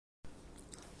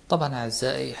طبعا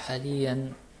أعزائي،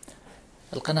 حاليا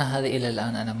القناة هذه إلى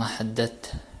الآن أنا ما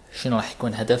حددت شنو راح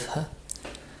يكون هدفها،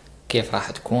 كيف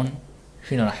راح تكون،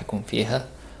 شنو راح يكون فيها،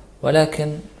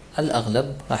 ولكن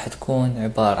الأغلب راح تكون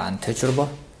عبارة عن تجربة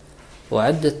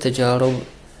وعدة تجارب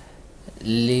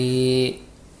لقناة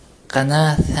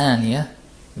ثانية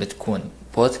بتكون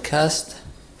بودكاست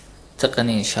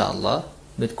تقني إن شاء الله.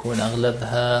 بتكون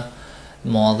أغلبها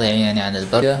مواضيع يعني عن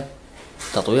البرمجة،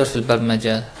 تطوير في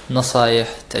البرمجة، نصايح،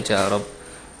 تجارب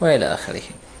وإلى آخره.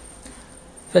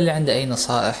 فاللي عنده أي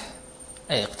نصائح،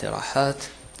 أي اقتراحات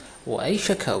وأي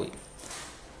شكاوي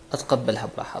أتقبلها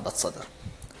برحابة صدر.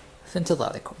 في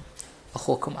انتظاركم،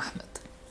 أخوكم أحمد.